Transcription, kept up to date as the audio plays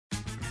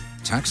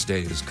Tax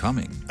day is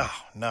coming.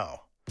 Oh,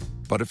 no.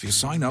 But if you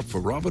sign up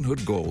for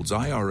Robinhood Gold's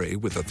IRA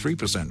with a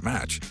 3%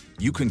 match,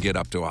 you can get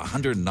up to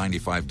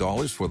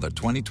 $195 for the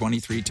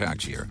 2023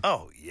 tax year.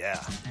 Oh, yeah.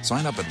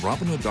 Sign up at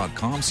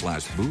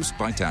Robinhood.com/boost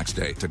by tax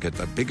day to get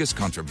the biggest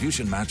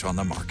contribution match on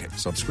the market.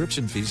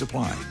 Subscription fees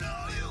apply.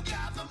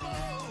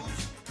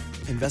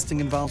 Investing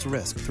involves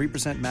risk.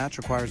 3% match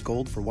requires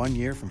gold for 1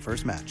 year from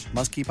first match.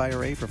 Must keep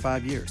IRA for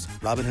 5 years.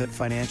 Robinhood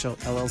Financial,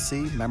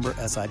 LLC, member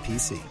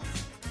SIPC.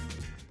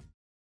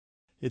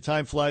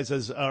 Time flies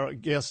as our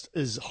guest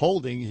is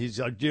holding. He's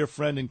our dear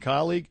friend and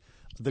colleague,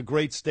 the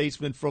great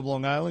statesman from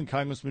Long Island,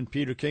 Congressman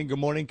Peter King. Good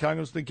morning,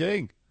 Congressman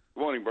King.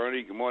 Good morning,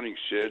 Bernie. Good morning,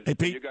 Sid. Hey,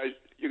 Pete.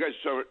 You guys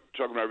are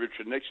talking about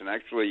Richard Nixon.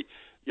 Actually,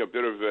 a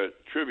bit of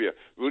trivia.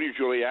 Rudy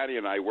Giuliani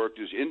and I worked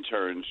as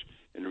interns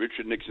in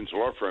Richard Nixon's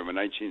law firm in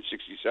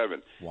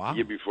 1967, Wow. the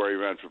year before he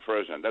ran for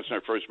president. That's when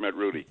I first met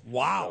Rudy.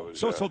 Wow.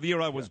 So the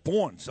year I was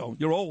born, so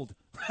you're old.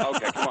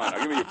 Okay, come on. Now,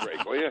 give me a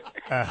break, will you?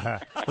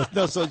 But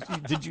no, so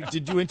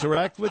did you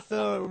interact with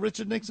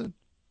Richard Nixon?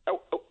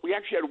 We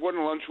actually had one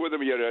lunch with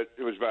him. It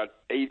was about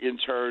 8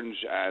 interns,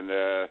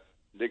 and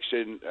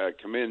Nixon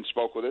come in,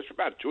 spoke with us for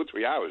about 2 or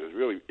 3 hours. It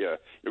was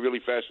really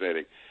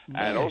fascinating.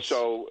 Nice. And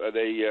also,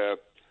 they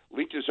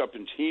linked us up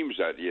in teams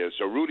that year.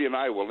 So Rudy and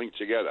I were linked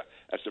together.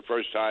 That's the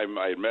first time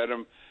I had met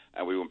him,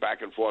 and we went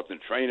back and forth and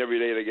trained every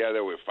day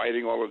together. We were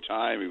fighting all the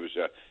time. He was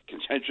a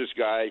contentious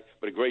guy,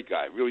 but a great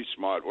guy, really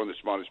smart, one of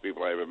the smartest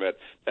people I ever met.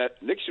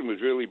 Nixon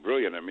was really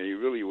brilliant. I mean, he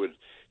was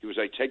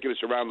like taking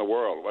us around the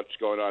world, what's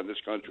going on in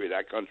this country,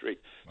 that country.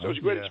 So it was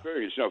a great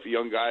experience, for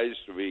young guys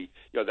to be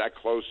that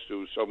close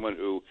to someone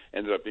who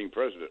ended up being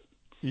president.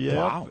 Yeah,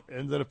 Wow.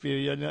 Ended up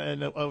being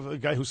a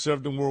guy who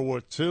served in World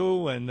War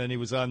II, and then he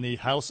was on the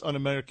House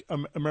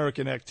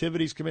Un-American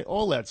Activities Committee,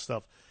 all that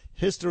stuff.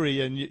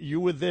 History, and you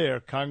were there,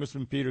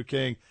 Congressman Peter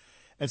King.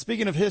 And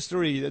speaking of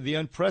history, the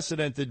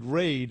unprecedented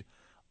raid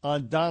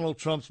on Donald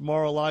Trump's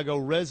Mar-a-Lago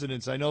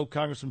residence. I know,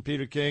 Congressman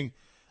Peter King,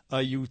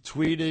 you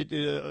tweeted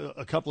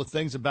a couple of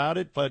things about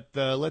it, but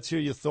let's hear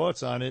your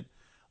thoughts on it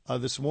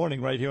this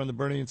morning right here on the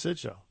Bernie and Sid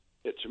Show.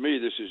 To me,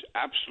 this is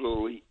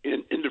absolutely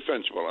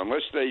indefensible.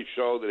 Unless they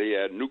show that he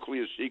had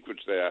nuclear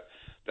secrets there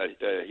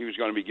that he was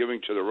going to be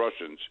giving to the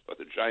Russians or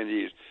the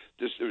Chinese,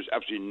 there's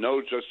absolutely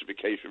no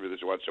justification for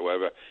this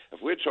whatsoever.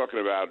 If we're talking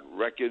about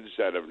records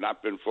that have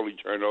not been fully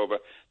turned over,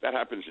 that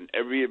happens in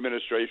every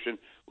administration.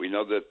 We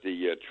know that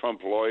the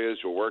Trump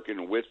lawyers were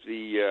working with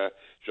the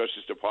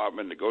Justice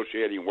Department,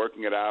 negotiating,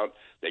 working it out.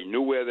 They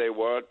knew where they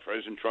were.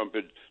 President Trump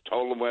had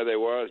told them where they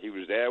were. He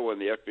was there when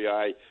the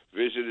FBI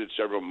visited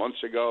several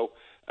months ago.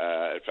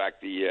 In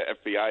fact, the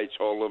FBI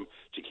told them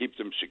to keep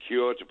them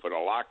secure, to put a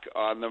lock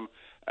on them.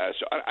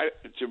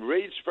 To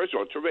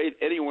raid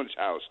anyone's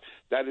house,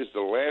 that is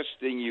the last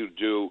thing you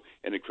do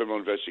in a criminal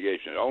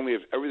investigation. Only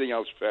if everything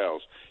else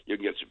fails, you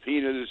can get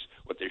subpoenas.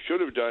 What they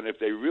should have done, if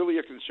they really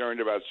are concerned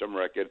about some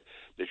record,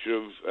 they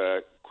should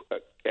have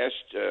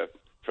asked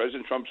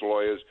President Trump's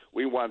lawyers,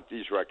 we want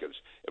these records.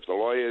 If the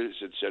lawyers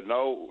had said,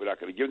 no, we're not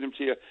going to give them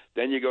to you,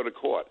 then you go to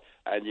court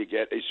and you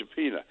get a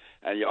subpoena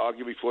and you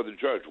argue before the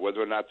judge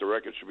whether or not the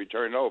records should be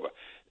turned over.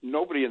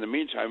 Nobody in the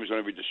meantime is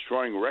going to be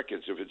destroying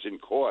records if it's in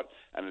court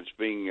and it's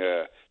being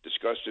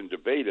discussed and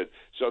debated.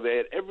 So they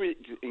had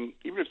everything,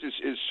 even if this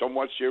is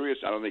somewhat serious,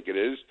 I don't think it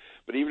is,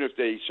 but even if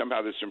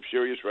somehow there's some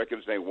serious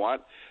records they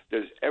want,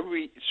 there's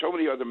so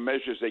many other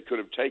measures they could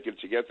have taken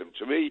to get them.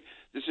 To me,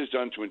 this is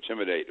done to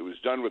intimidate. It was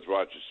done with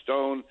Roger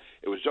Stone.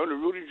 It was done to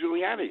Rudy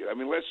Giuliani. I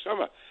mean, last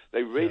summer,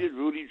 they raided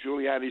Rudy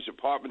Giuliani's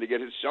apartment to get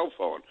his cell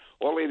phone.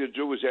 All they had to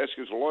do was ask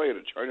his lawyer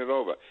to turn it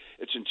over.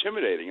 It's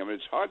intimidating. I mean,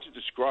 it's hard to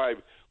describe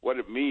what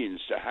it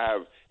means to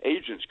have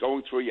agents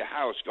going through your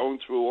house, going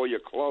through all your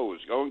clothes,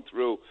 going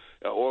through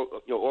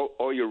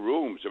all your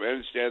rooms. I mean, I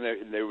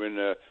understand they were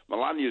in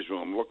Melania's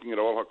room looking at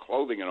all her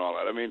clothing and all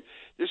that. I mean,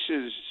 this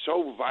is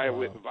so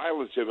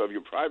violative of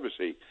your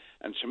privacy.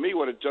 And to me,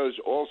 what it does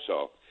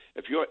also,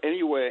 if you're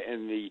anywhere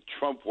in the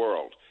Trump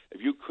world,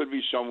 if you could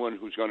be someone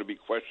who's going to be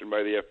questioned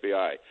by the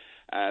FBI,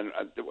 and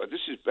this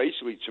is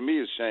basically, to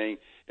me, is saying,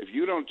 if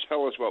you don't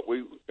tell us what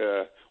we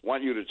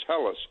want you to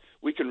tell us,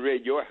 we can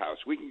raid your house.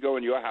 We can go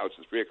in your house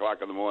at 3 o'clock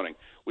in the morning.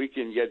 We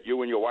can get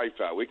you and your wife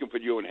out. We can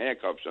put you in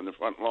handcuffs on the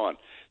front lawn.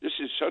 This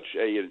is such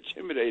a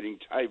intimidating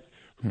type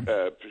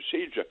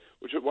procedure,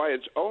 which is why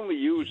it's only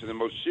used in the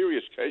most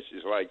serious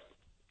cases, like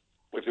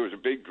if there was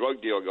a big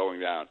drug deal going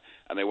down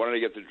and they wanted to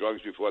get the drugs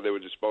before they were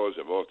disposed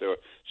of, or if there were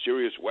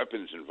serious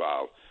weapons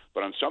involved.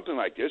 But on something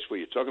like this, where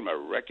you're talking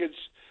about records,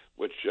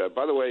 which,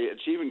 by the way,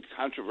 it's even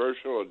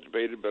controversial or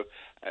debated, but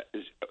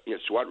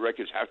it's what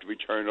records have to be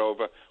turned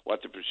over,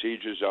 what the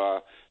procedures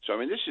are. So, I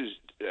mean, this is,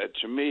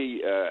 to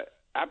me,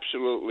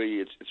 absolutely,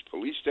 it's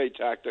police state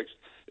tactics.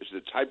 It's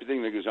the type of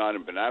thing that goes on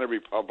in banana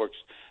republics.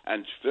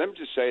 And for them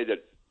to say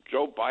that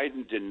Joe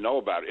Biden didn't know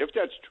about it, if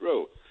that's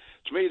true,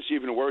 to me, it's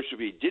even worse if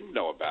he didn't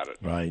know about it.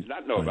 Right.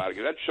 Not know about it,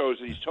 because that shows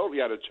that he's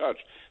totally out of touch.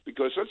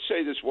 Because let's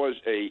say this was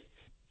a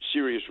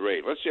serious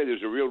raid. Let's say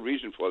there's a real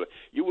reason for it.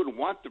 You would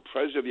want the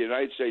President of the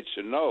United States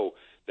to know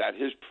that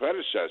his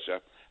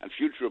predecessor and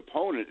future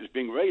opponent is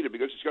being raided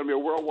because it's going to be a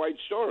worldwide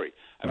story.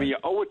 I mean, you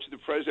owe it to the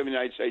President of the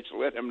United States to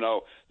let him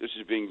know this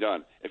is being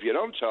done. If you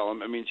don't tell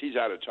him, it means he's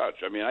out of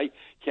touch. I mean, I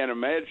can't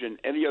imagine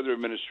any other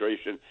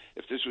administration,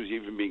 if this was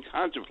even being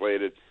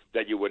contemplated,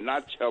 that you would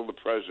not tell the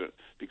President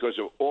because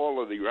of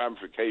all of the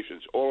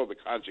ramifications, all of the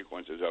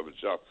consequences of it.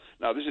 So,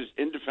 now, this is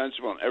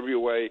indefensible in every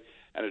way,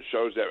 and it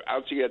shows that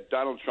out to get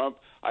Donald Trump.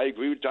 I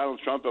agree with Donald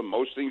Trump on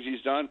most things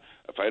he's done.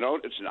 If I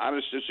don't, it's an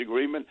honest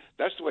disagreement.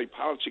 That's the way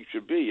politics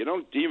should be. You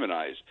don't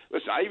demonize.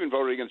 Listen, I even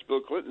voted against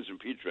Bill Clinton's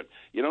impeachment.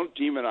 You don't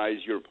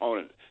demonize your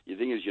opponent. The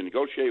thing is, you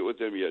negotiate with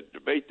them, you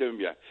debate them,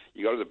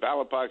 you go to the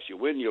ballot box, you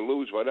win, you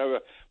lose, whatever.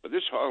 But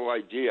this whole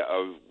idea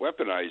of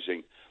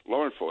weaponizing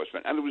law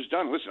enforcement, and it was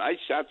done. Listen, I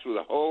sat through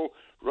the whole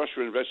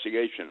Russia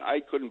investigation. I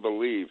couldn't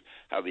believe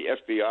how the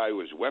FBI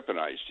was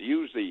weaponized to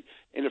use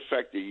in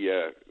effect,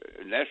 the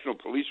National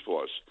Police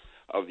Force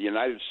of the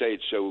United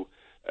States to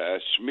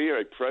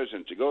smear a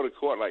president, to go to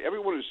court. Like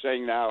everyone is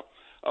saying now,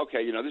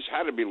 okay, this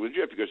had to be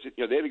legit because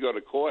they had to go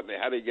to court and they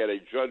had to get a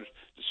judge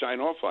to sign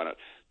off on it.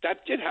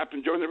 That did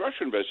happen during the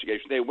Russia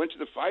investigation. They went to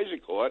the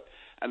FISA court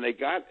and they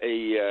got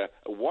a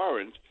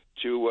warrant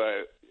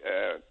to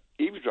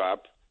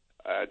eavesdrop,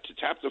 to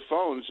tap the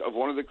phones of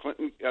one of the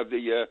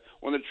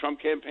one of the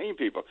Trump campaign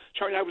people.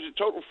 Turned out it was a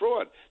total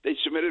fraud. They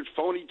submitted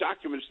phony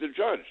documents to the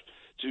judge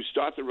to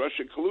start the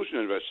Russia collusion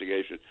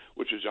investigation,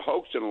 which is a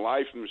hoax and a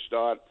lie from the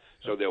start.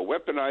 So they're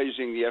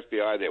weaponizing the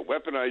FBI. They're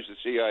weaponizing the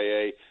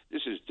CIA.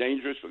 This is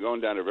dangerous. We're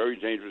going down a very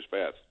dangerous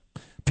path.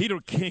 Peter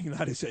King,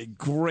 that is a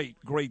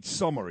great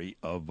summary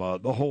of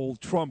the whole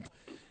Trump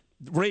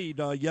raid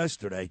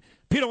yesterday.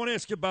 Peter, I want to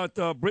ask you about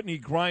Brittany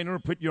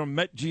Griner. Put your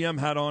Met GM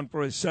hat on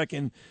for a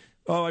second.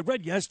 I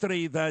read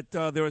yesterday that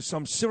there are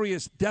some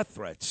serious death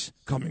threats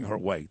coming her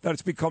way, that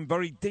it's become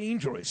very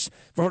dangerous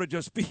for her to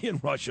just be in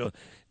Russia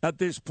at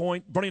this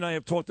point. Bernie and I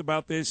have talked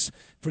about this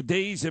for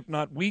days, if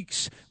not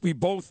weeks. We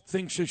both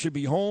think she should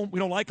be home. We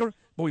don't like her,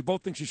 but we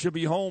both think she should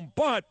be home.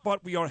 But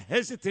we are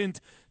hesitant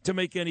to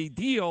make any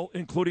deal,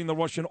 including the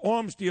Russian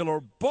arms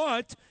dealer.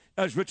 But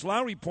as Rich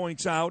Lowry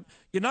points out,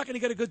 you're not going to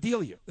get a good deal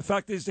here. The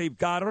fact is they've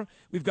got her.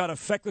 We've got a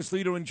feckless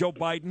leader in Joe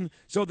Biden.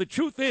 So the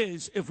truth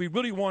is, if we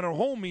really want her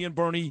home, me and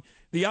Bernie,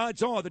 the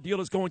odds are the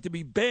deal is going to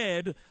be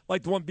bad,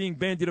 like the one being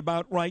bandied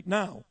about right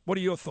now. What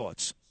are your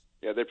thoughts?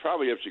 Yeah, they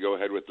probably have to go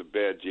ahead with the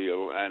bad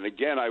deal. And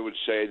again, I would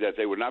say that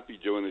they would not be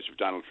doing this if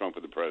Donald Trump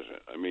were the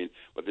president. I mean,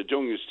 what they're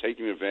doing is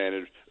taking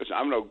advantage. Listen,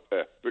 I'm no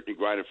Brittany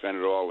Griner fan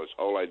at all. This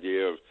whole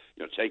idea of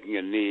taking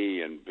a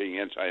knee and being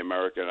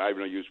anti-American, I have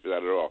no use for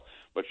that at all.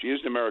 But she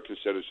is an American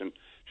citizen.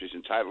 She's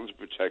entitled to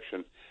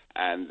protection.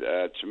 And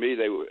to me,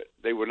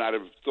 they would not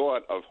have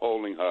thought of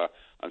holding her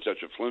on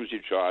such a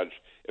flimsy charge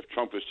if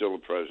Trump was still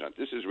the president.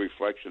 This is a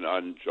reflection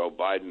on Joe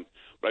Biden.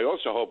 But I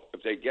also hope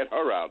if they get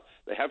her out,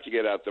 they have to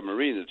get out the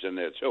Marine that's in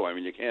there, too. I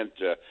mean, you can't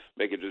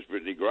make it just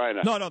Brittany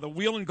Griner. No, the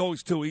Whelan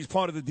goes, too. He's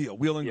part of the deal.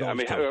 Whelan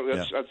goes,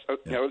 too.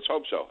 Let's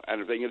hope so.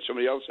 And if they get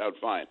somebody else out,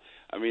 fine.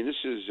 I mean, this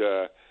is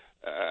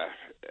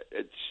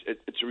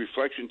it's a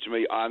reflection to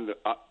me on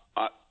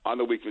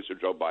the weakness of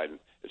Joe Biden.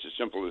 It's as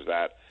simple as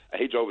that. I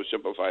hate to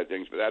oversimplify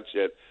things, but that's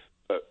it.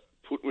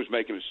 Putin was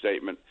making a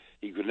statement.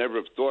 He could never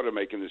have thought of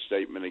making this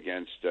statement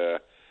against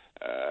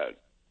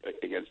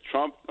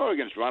Trump or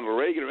against Ronald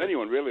Reagan or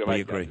anyone really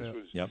like agree.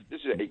 that.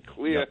 This is a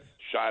clear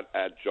shot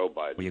at Joe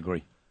Biden. We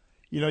agree.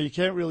 You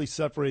can't really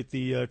separate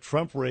the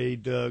Trump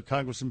raid,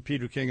 Congressman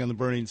Peter King on the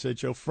Bernie and Sid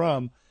show,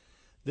 from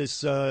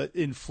this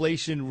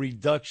Inflation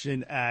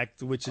Reduction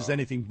Act, which is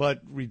anything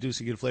but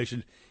reducing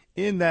inflation,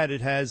 in that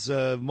it has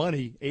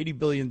money, $80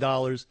 billion,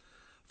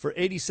 for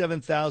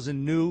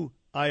 87,000 new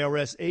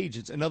IRS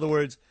agents. In other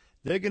words,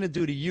 they're going to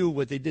do to you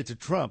what they did to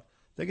Trump.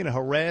 They're going to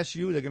harass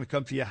you. They're going to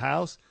come to your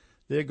house.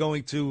 They're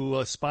going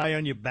to spy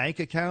on your bank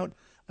account.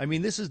 I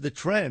mean, this is the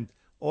trend.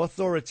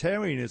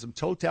 Authoritarianism,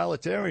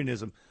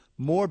 totalitarianism,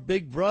 more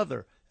Big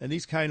Brother, and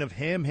these kind of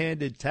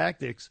ham-handed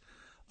tactics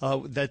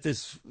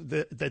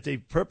that they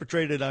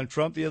perpetrated on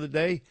Trump the other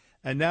day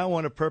and now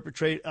want to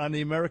perpetrate on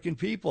the American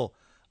people.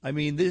 I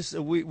mean, this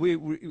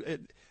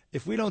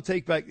if we don't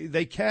take back,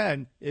 they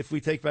can. If we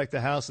take back the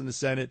House and the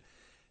Senate,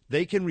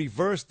 they can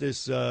reverse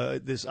this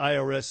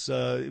IRS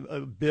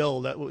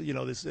bill that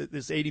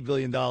this $80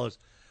 billion.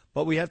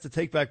 But we have to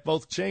take back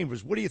both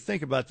chambers. What do you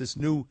think about this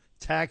new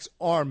tax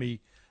army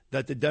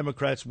that the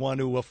Democrats want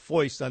to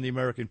foist on the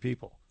American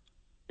people?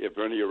 Yeah,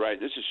 Bernie, you're right.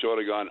 This has sort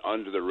of gone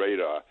under the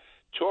radar.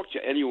 Talk to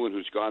anyone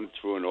who's gone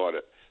through an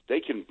audit.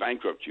 They can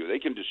bankrupt you. They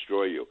can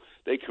destroy you.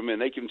 They come in.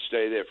 They can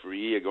stay there for a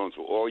year going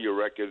through all your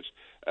records,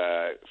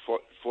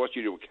 force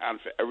you to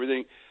account for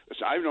everything.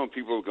 Listen, I've known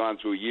people who've gone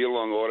through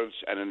year-long audits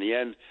and in the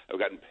end have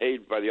gotten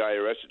paid by the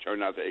IRS. It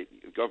turned out the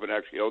government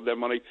actually owed them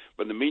money.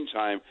 But in the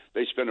meantime,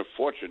 they spend a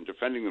fortune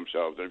defending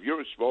themselves. And if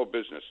you're a small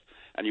business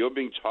and you're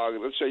being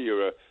targeted, let's say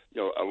you're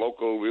a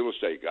local real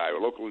estate guy or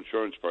a local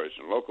insurance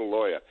person, a local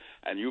lawyer,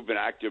 and you've been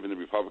active in the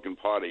Republican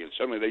Party, and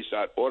suddenly they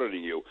start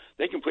auditing you,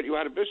 they can put you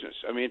out of business.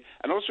 I mean,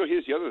 and also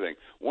here's the other thing.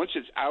 Once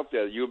it's out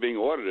there that you're being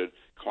audited,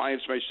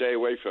 Clients may stay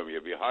away from you.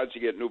 It'll be hard to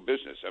get new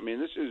business. I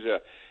mean,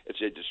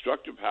 it's a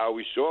destructive power.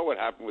 We saw what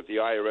happened with the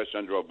IRS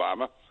under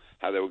Obama,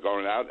 how they were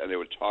going out and they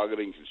were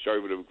targeting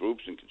conservative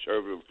groups and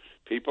conservative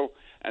people.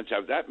 And to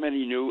have that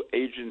many new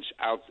agents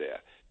out there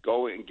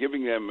going and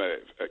giving them a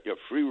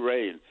free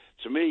rein,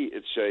 to me,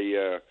 it's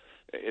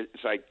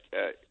like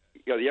the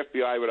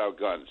FBI without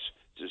guns.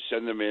 To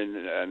send them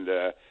in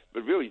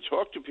but really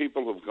talk to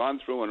people who've gone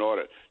through an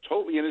audit.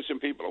 Totally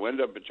innocent people who end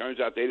up, it turns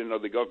out they didn't know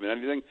the government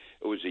anything.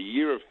 It was a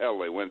year of hell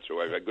they went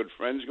through. I've had good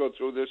friends go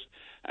through this.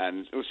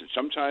 And listen,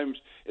 sometimes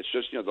it's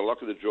just, the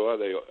luck of the draw.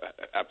 They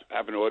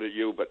happen to audit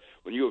you. But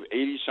when you have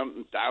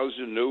 80-something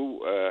thousand new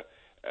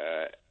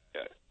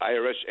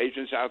IRS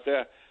agents out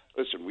there,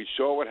 listen, we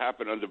saw what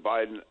happened under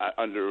Biden,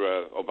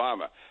 under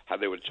Obama, how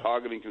they were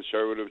targeting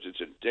conservatives.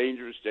 It's a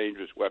dangerous,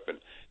 dangerous weapon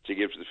to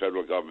give to the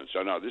federal government.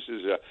 So, no, this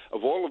is,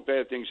 of all the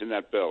bad things in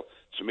that bill,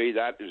 to me,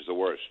 that is the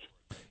worst.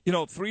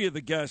 Three of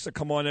the guests that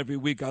come on every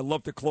week, I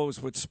love to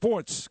close with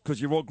sports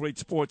because you're all great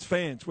sports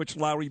fans, Rich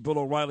Lowry, Bill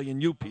O'Reilly, and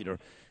you, Peter.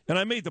 And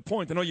I made the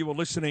point, I know you were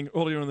listening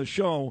earlier in the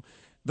show,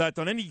 that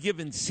on any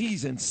given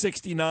season,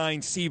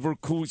 69, Seaver,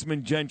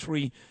 Kuzman,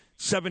 Gentry,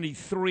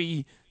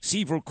 73,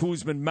 Seaver,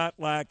 Kuzman,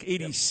 Matlack,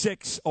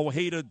 86,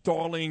 Ojeda,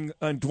 Darling,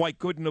 and Dwight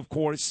Gooden, of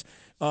course.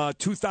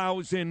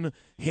 2000,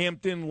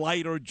 Hampton,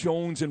 Leiter,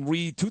 Jones, and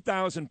Reed.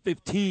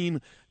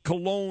 2015,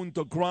 Cologne,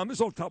 DeGrom. This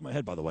is all top of my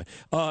head, by the way.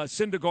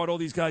 Syndergaard, all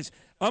these guys.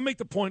 I'll make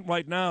the point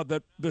right now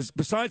that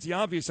besides the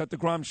obvious that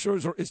DeGrom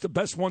Scherzer is the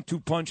best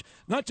 1-2 punch,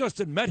 not just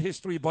in Met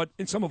history, but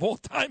in some of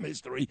all-time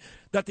history,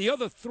 that the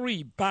other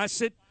three,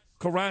 Bassett,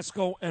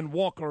 Carrasco, and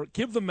Walker,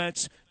 give the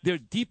Mets their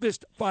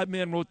deepest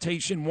five-man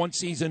rotation one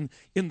season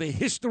in the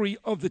history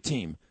of the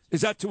team.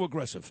 Is that too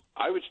aggressive?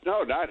 I would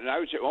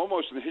say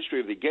almost in the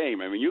history of the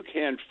game. I mean, you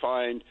can't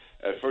find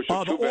first of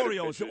all, the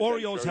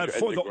Orioles had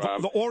four.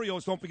 The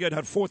Orioles, don't forget,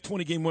 had 4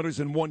 20-game winners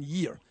in 1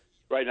 year.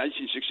 Right,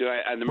 1969,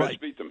 and the Mets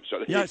beat them.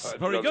 So yes,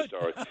 very good.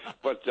 Story.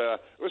 But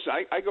listen,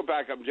 I go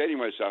back. I'm dating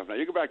myself now.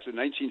 You go back to the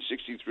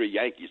 1963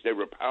 Yankees. They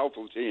were a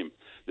powerful team.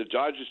 The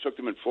Dodgers took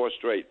them in 4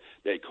 straight.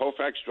 They had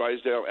Koufax,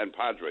 Drysdale, and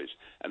Padres,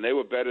 and they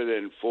were better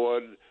than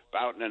Ford,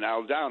 Boughton, and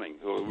Al Downing,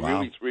 who were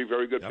really 3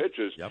 very good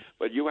pitchers. Yep.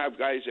 But you have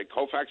guys that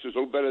Koufax was a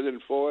little better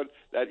than Ford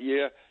that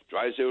year.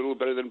 Drysdale a little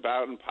better than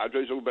Boughton.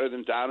 Padres a little better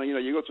than Downing.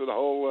 You go through the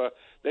whole.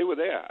 They were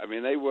there. I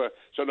mean, they were.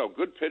 So no,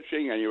 good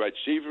pitching, and you're right.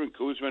 Seaver and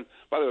Kuzman.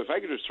 By the way, if I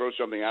could just throw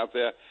something out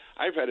there,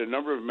 I've had a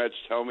number of Mets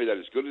tell me that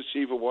as good as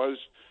Seaver was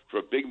for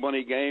a big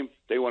money game,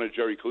 they wanted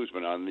Jerry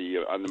Kuzman on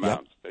the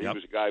mound. He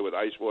was a guy with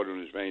ice water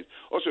in his veins.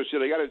 Also,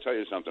 Sid, I got to tell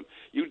you something.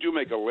 You do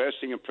make a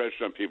lasting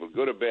impression on people,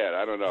 good or bad.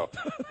 I don't know,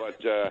 but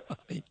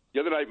the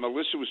other night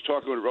Melissa was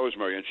talking with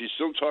Rosemary, and she's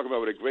still talking about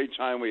what a great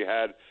time we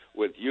had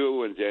with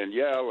you and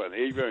Danielle and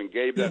Eva and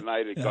Gabe that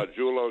night at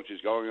Gargiulo.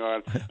 She's going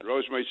on, and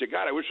Rosemary said,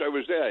 "God, I wish I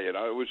was there." It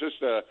was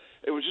just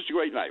a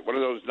great night. One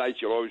of those nights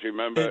you'll always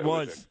remember. It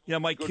was.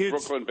 My good kids.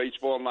 Brooklyn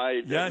baseball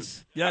night.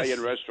 Yes.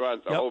 Italian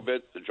restaurant, the whole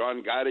bit. The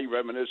John Gotti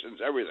reminiscence,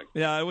 everything.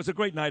 Yeah, it was a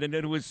great night, and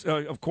it was,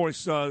 of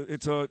course,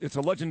 it's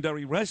a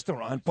legendary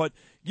restaurant. But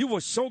you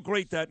were so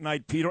great that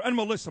night, Peter, and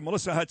Melissa.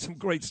 Melissa had some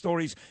great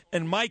stories,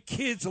 and my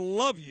kids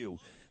love you.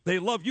 They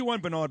love you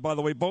and Bernard, by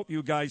the way, both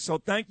you guys. So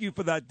thank you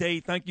for that day.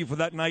 Thank you for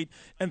that night.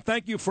 And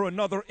thank you for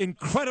another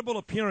incredible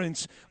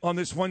appearance on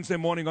this Wednesday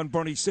morning on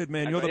Bernie Sid,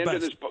 man. You're the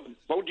best.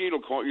 Bo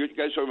Dietl, you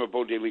guys talking about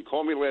Bo Dietl. He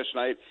called me last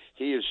night.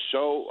 He is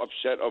so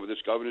upset over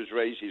this governor's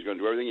race. He's going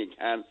to do everything he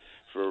can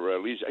for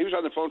Lisa. He was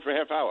on the phone for a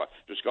half hour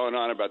just going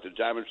on about the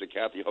damage that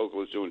Kathy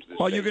Hochul is doing to this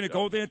state. Are you going to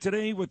go there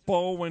today with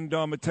Bo and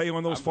Mateo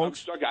and those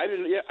folks? I'm stuck.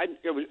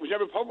 It was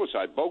never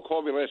publicized. Bo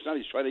called me last night.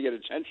 He's trying to get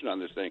attention on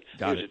this thing.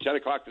 It was at 10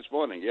 o'clock this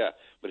morning,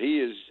 But he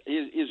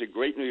is a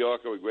great New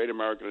Yorker, a great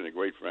American, and a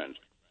great friend.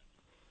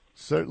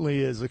 Certainly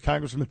is.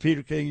 Congressman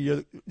Peter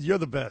King, you're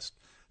the best.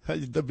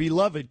 The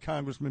beloved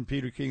Congressman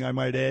Peter King, I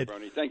might add.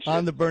 Bernie, thanks,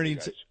 on the Bernie.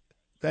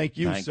 Thank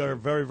you, Thank sir, you.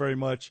 very, very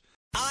much.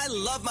 I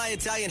love my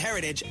Italian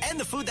heritage and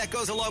the food that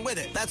goes along with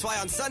it. That's why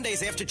on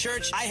Sundays after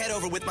church, I head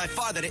over with my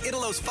father to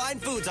Italo's Fine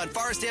Foods on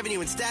Forest Avenue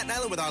in Staten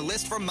Island with our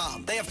list from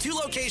Mom. They have 2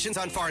 locations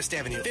on Forest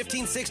Avenue,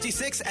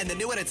 1566 and the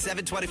new one at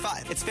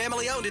 725. It's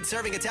family-owned and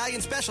serving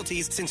Italian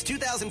specialties since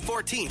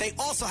 2014. They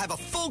also have a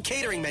full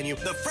catering menu,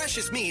 the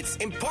freshest meats,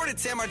 imported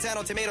San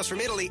Marzano tomatoes from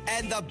Italy,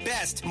 and the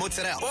best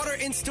mozzarella.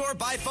 Order in-store,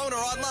 by phone, or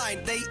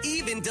online. They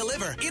even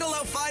deliver.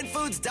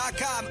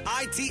 ItaloFineFoods.com,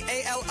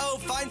 ITALO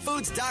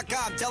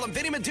Finefoods.com. Tell them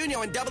Vinny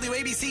Madugno and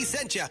WABC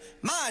sent you.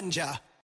 Manja.